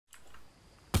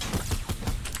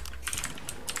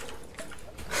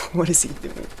What is he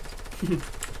doing?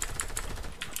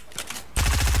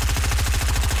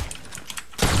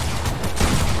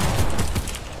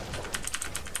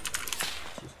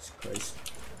 Jesus Christ.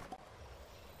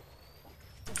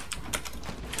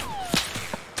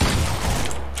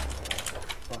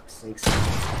 Fuck's sakes.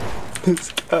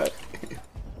 This guy.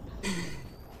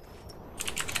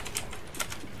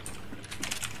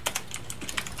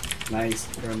 Nice,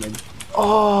 pyramid.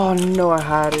 Oh no, I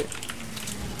had it.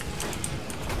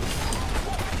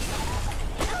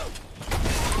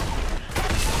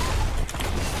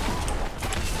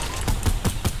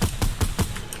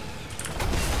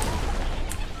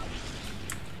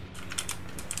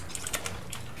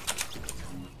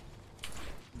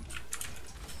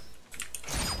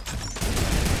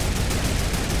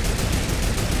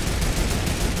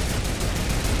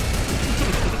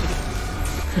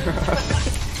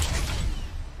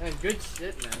 Man, good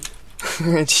shit, man.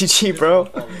 GG, bro.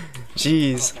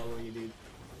 Jeez.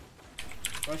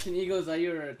 Russian Eagle, is that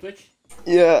your Twitch?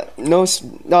 Yeah, no,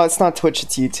 no, it's not Twitch,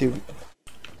 it's YouTube.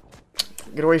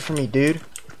 Get away from me, dude.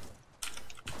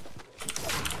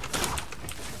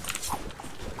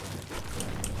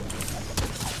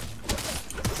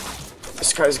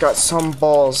 This guy's got some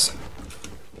balls.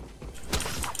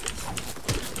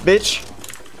 Bitch.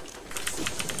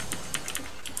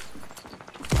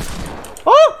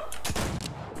 Oh!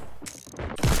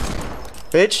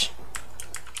 Bitch.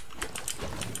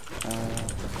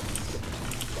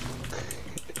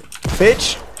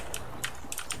 Bitch.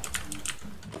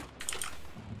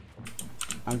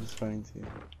 I'm just trying to.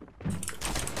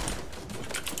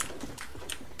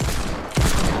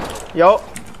 Yo.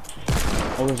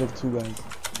 Oh, there's like 2 guys.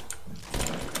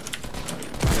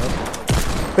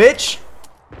 Bitch.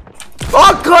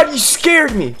 Oh god, you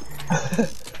scared me.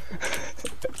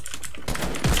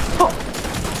 Oh.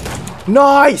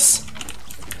 Nice.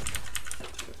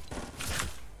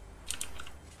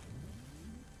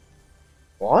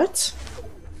 What?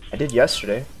 I did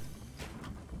yesterday.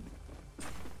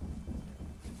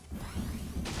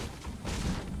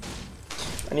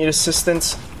 I need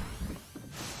assistance.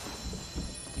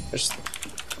 There's...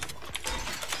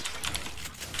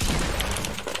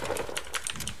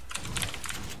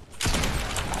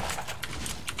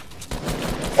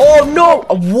 Oh no!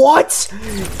 What?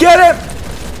 Get him!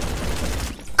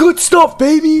 Good stuff,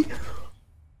 baby!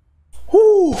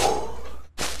 Whoo!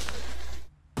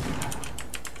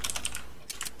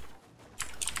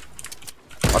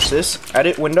 Watch this.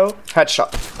 Edit window.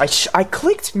 Headshot. I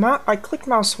clicked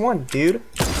mouse 1, dude.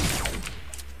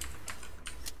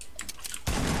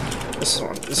 This is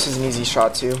one. This is an easy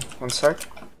shot too. 1 sec.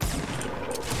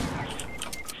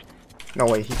 No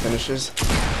way he finishes.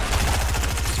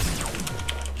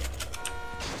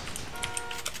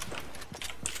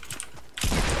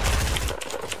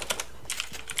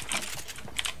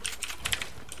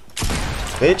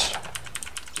 Bitch.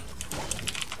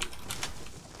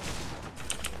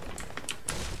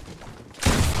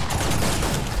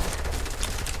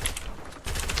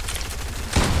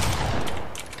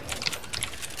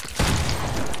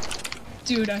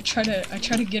 Dude, I try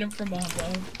to get him from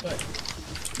above, but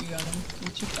you got him.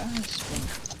 You're too fast.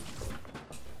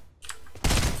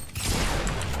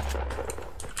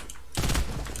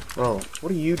 Bro,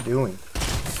 what are you doing,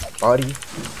 buddy?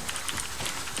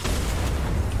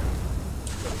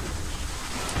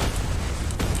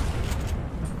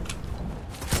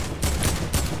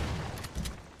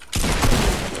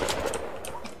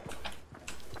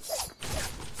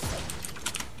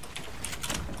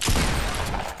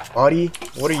 Buddy,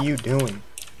 what are you doing?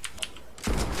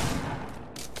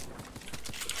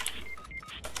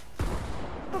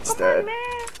 It's dead.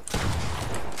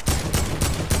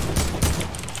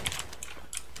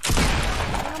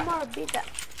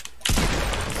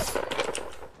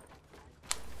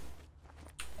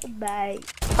 Bye.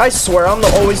 I swear, I'm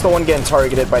always the one getting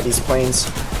targeted by these planes.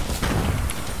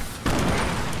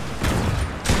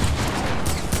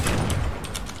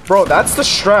 Bro, that's the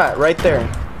strat right there.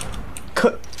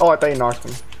 Oh, I thought you knocked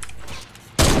him.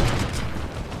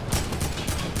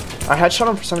 I headshot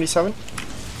him for 77.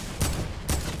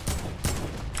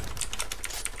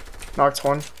 Knocked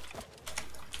 1.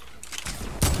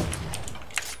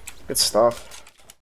 Good stuff.